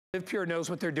LivePure knows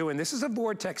what they're doing. This is a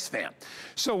Vortex fan.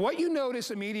 So what you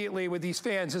notice immediately with these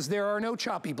fans is there are no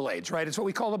choppy blades, right? It's what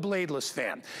we call a bladeless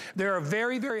fan. There are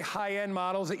very, very high-end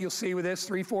models that you'll see with this,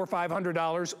 $300, $400,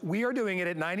 $500. We are doing it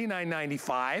at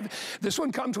 $99.95. This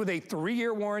one comes with a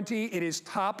 3-year warranty. It is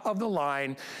top of the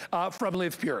line from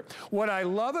LivePure. What I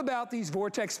love about these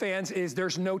Vortex fans is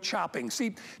there's no chopping.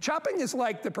 See, chopping is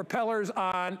like the propellers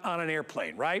on an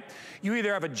airplane, right? You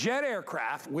either have a jet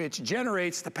aircraft, which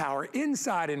generates the power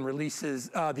inside and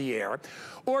releases the air,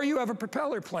 or you have a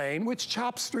propeller plane which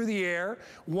chops through the air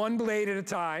one blade at a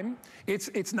time.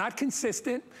 It's not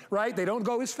consistent, right? They don't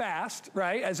go as fast,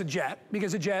 right, as a jet,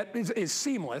 because a jet is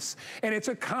seamless, and it's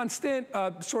a constant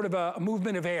sort of a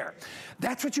movement of air.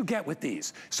 That's what you get with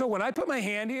these. So when I put my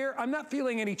hand here, I'm not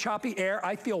feeling any choppy air.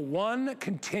 I feel one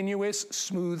continuous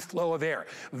smooth flow of air.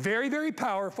 Very, very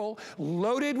powerful,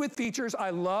 loaded with features. I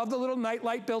love the little night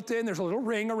light built in. There's a little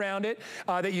ring around it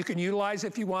that you can utilize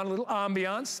if you want a little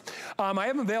ambiance. I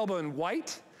have them available in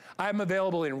white, I have them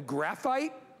available in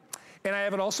graphite, and I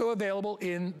have it also available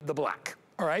in the black.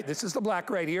 All right, this is the black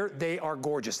right here. They are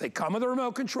gorgeous. They come with a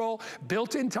remote control,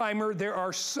 built-in timer. There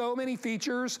are so many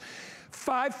features.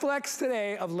 5 flex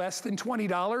today of less than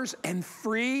 $20 and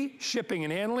free shipping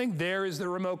and handling. There is the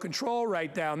remote control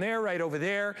right down there, right over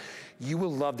there. You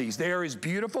will love these. They are as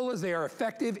beautiful as they are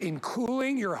effective in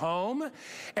cooling your home.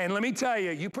 And let me tell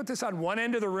you, you put this on one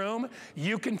end of the room,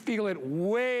 you can feel it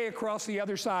way across the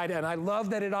other side. And I love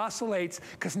that it oscillates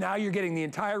because now you're getting the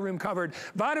entire room covered.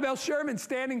 Vonabelle Sherman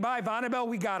standing by. Vonabelle,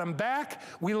 we got them back.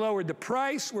 We lowered the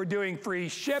price. We're doing free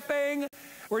shipping.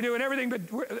 We're doing everything, but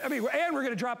and we're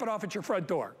gonna drop it off at your front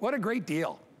door. What a great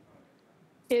deal.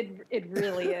 It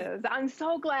really is. I'm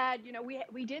so glad, you know,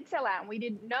 we did sell out and we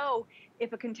didn't know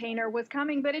if a container was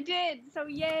coming, but it did. So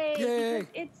yay. Because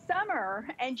it's summer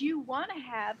and you want to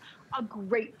have a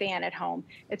great fan at home.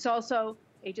 It's also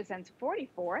HSN's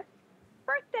 44th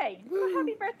birthday. So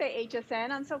happy birthday, HSN.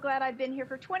 I'm so glad I've been here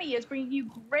for 20 years bringing you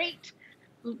great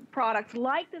products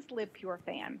like this LivePure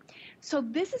fan. So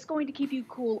this is going to keep you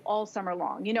cool all summer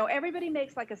long. You know, everybody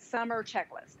makes like a summer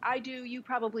checklist. I do, you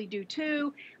probably do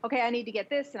too. Okay, I need to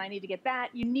get this and I need to get that.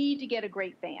 You need to get a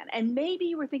great fan. And maybe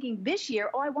you were thinking this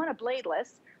year, oh, I want a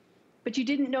bladeless, but you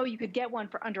didn't know you could get one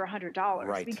for under $100.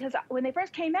 Right. Because when they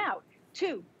first came out,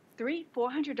 $200, $300,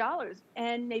 $400.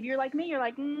 And maybe you're like me, you're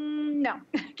like, no,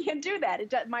 I can't do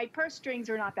that. My purse strings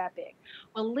are not that big.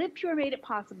 Well, LivePure made it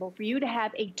possible for you to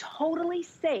have a totally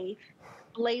safe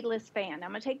bladeless fan.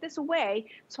 I'm gonna take this away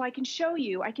so I can show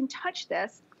you, I can touch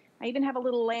this. I even have a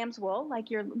little lamb's wool,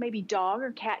 like your maybe dog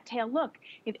or cat tail. Look,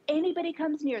 if anybody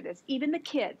comes near this, even the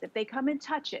kids, if they come and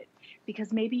touch it,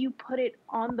 because maybe you put it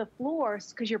on the floor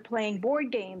because you're playing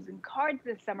board games and cards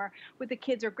this summer with the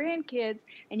kids or grandkids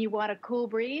and you want a cool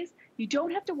breeze, you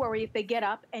don't have to worry if they get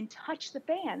up and touch the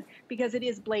fan because it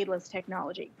is bladeless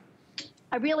technology.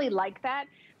 I really like that.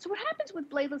 So what happens with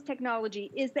bladeless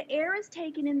technology is the air is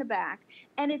taken in the back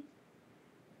and it's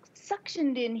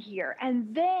suctioned in here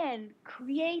and then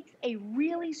creates a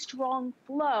really strong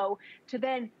flow to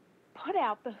then put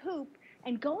out the hoop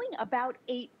and going about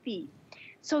 8 feet.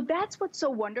 So that's what's so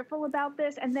wonderful about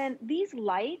this. And then these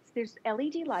lights, there's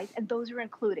LED lights, and those are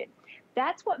included.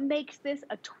 That's what makes this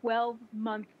a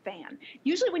 12-month fan.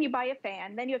 Usually when you buy a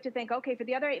fan, then you have to think, okay, for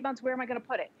the other 8 months, where am I going to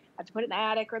put it? I have to put it in the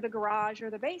attic or the garage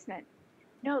or the basement.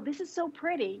 No, this is so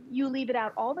pretty. You leave it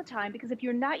out all the time because if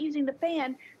you're not using the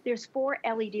fan, there's 4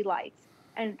 LED lights.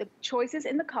 And the choices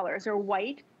in the colors are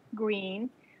white, green,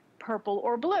 purple,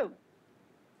 or blue.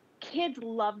 Kids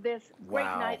love this. Great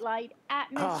night light,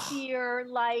 atmosphere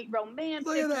light, romantic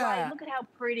light. Look at how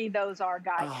pretty those are,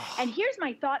 guys. And here's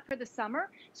my thought for the summer.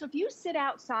 So if you sit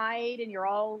outside and you're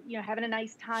all, you know, having a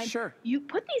nice time, you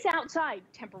put these outside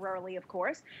temporarily, of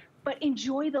course, but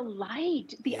enjoy the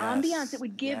light, the ambiance it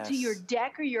would give to your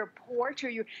deck or your porch,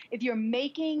 or if you're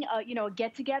making you know, a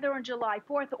get-together on July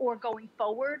 4th or going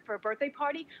forward for a birthday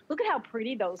party. Look at how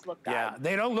pretty those look, guys. Yeah,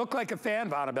 they don't look like a fan,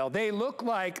 Vonabelle. They look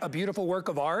like a beautiful work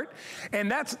of art.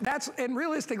 And and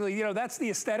realistically, you know, that's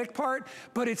the aesthetic part,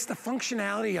 but it's the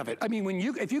functionality of it. I mean,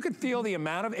 if you could feel the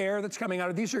amount of air that's coming out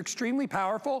of these, are extremely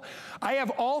powerful. I have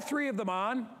all 3 of them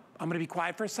on. I'm gonna be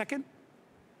quiet for a second.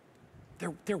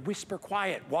 They're whisper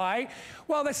quiet. Why?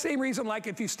 Well, the same reason, like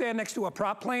if you stand next to a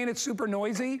prop plane, it's super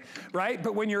noisy, right?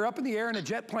 But when you're up in the air in a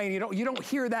jet plane, you don't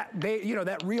hear that, you know,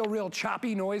 that real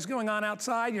choppy noise going on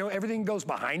outside. You know, everything goes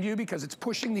behind you because it's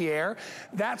pushing the air.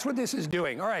 That's what this is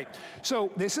doing. All right,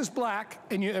 so this is black,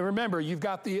 and remember, you've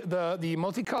got the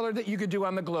multicolor that you could do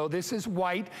on the glow. This is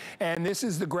white, and this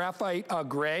is the graphite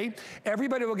gray.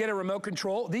 Everybody will get a remote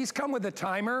control. These come with a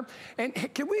timer. And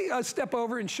can we step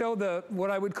over and show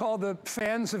what I would call the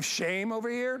fans of shame over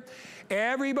here.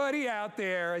 Everybody out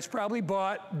there has probably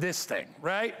bought this thing,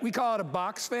 right? We call it a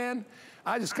box fan.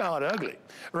 I just call it ugly,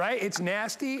 right? It's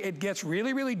nasty. It gets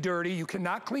really, really dirty. You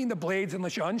cannot clean the blades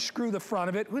unless you unscrew the front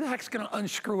of it. Who the heck's gonna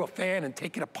unscrew a fan and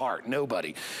take it apart?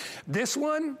 Nobody. This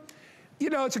one,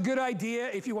 you know, it's a good idea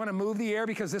if you wanna move the air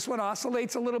because this one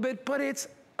oscillates a little bit, but it's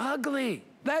ugly.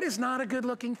 That is not a good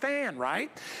looking fan,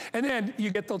 right? And then you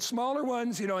get those smaller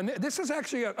ones, you know, and this is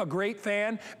actually a great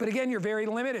fan, but again, you're very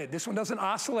limited. This one doesn't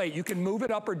oscillate. You can move it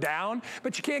up or down,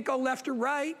 but you can't go left or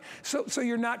right. So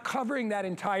you're not covering that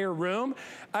entire room.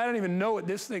 I don't even know what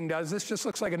this thing does. This just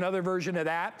looks like another version of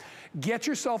that. Get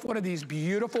yourself one of these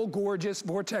beautiful, gorgeous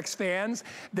Vortex fans.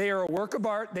 They are a work of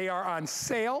art. They are on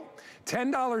sale,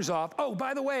 $10 off. Oh,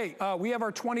 by the way, we have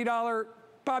our $20,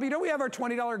 Bobby, don't we have our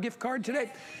 $20 gift card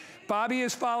today? Bobby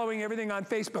is following everything on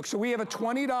Facebook. So we have a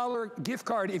 $20 gift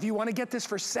card. If you want to get this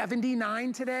for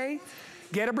 $79 today,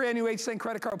 get a brand new HSN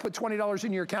credit card, put $20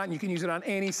 in your account, and you can use it on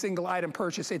any single item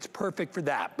purchase. It's perfect for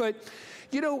that. But,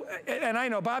 you know, and I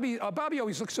know Bobby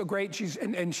always looks so great,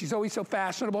 and she's always so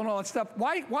fashionable and all that stuff.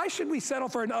 Why should we settle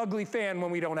for an ugly fan when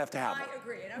we don't have to have one? I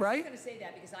agree, and I'm right? just going to say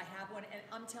that because I have one, and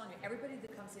I'm telling you, everybody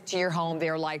that comes into your home,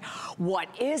 they're like, what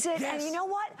is it? Yes. And you know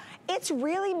what? It's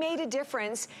really made a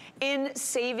difference in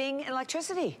saving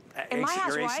electricity. In my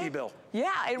house, your right? AC bill.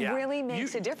 Yeah, it really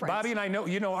makes a difference. Bobby and I know,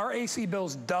 you know, our AC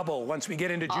bills double once we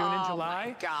get into June and July. Oh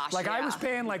my gosh, like I was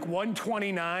paying like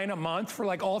 $129 a month for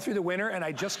like all through the winter, and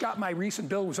I just got my recent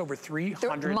bill was over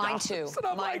 $300. Mine too.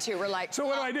 So Mine too. We're like, so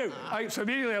what do? So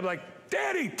immediately I'm like,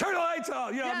 Daddy, turn the lights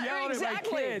on. You know, I'm yelling at my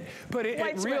kid. But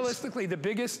realistically, the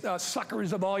biggest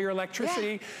suckers of all your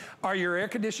electricity are your air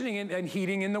conditioning and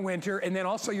heating in the winter, and then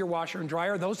also your washer and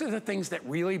dryer. Those are the things that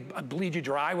really bleed you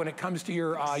dry when it comes to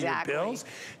your bills.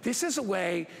 This is a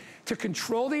way to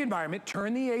control the environment,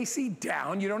 turn the AC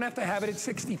down. You don't have to have it at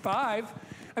 65.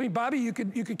 I mean, Bobby, you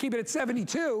could keep it at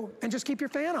 72 and just keep your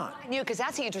fan on. I knew, because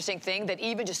that's the interesting thing, that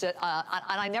even just, and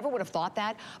I never would have thought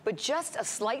that, but just a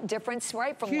slight difference,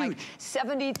 right? From like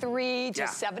 73 to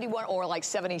 71, or like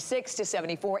 76 to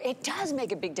 74, it does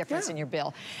make a big difference in your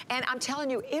bill. And I'm telling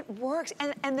you, it works.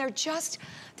 And they're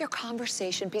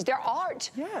conversation pieces. They're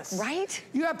art. Yes. Right?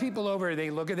 You have people over, they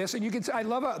look at this, and you can see, I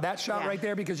love that shot right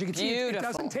there, because you can see it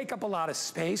doesn't take up a lot of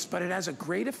space, but it has a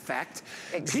great effect.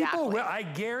 Exactly. People will, I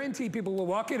guarantee people will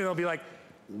walk in and they'll be like,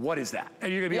 what is that?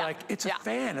 And you're gonna be like, it's a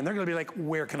fan. And they're gonna be like,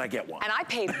 where can I get one? And I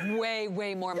paid way,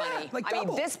 way more money. Like I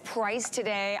mean, this price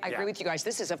today, I agree with you guys,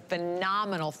 this is a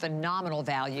phenomenal, phenomenal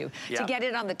value to get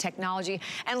it on the technology.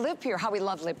 And LivePure, how we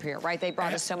love LivePure, right? They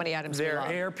brought us so many items Their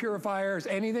air purifiers,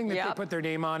 anything that they put their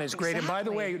name on is great. And by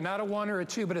the way, not a 1 or a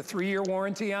 2, but a 3-year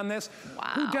warranty on this. Wow.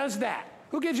 Who does that?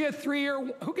 Who gives you a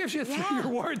 3-year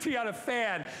warranty on a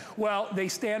fan? Well, they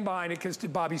stand behind it, because to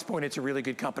Bobby's point, it's a really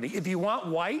good company. If you want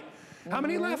white, how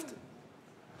many left?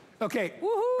 Okay,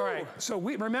 all right, so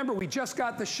remember, we just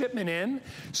got the shipment in,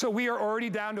 so we are already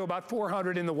down to about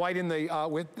 400 in the white in the,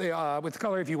 with the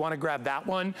color, if you want to grab that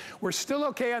one. We're still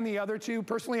okay on the other two.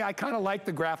 Personally, I kind of like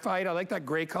the graphite. I like that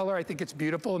gray color. I think it's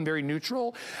beautiful and very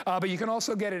neutral, but you can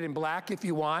also get it in black if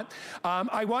you want.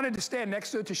 I wanted to stand next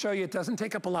to it to show you it doesn't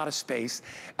take up a lot of space.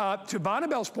 To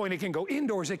Bonnabelle's point, it can go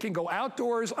indoors, it can go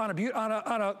outdoors on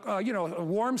a you know, a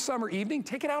warm summer evening.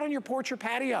 Take it out on your porch or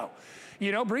patio.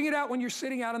 You know, bring it out when you're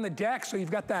sitting out on the deck so you've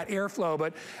got that airflow.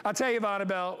 But I'll tell you,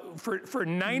 Bonnabelle, for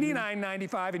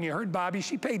 $99.95, and you heard Bobby,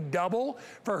 she paid double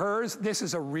for hers. This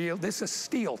is a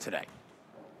steal today.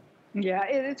 Yeah,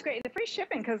 it's great. The free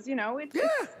shipping, because, you know, it's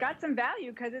got some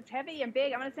value because it's heavy and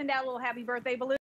big. I'm going to send out a little happy birthday balloon.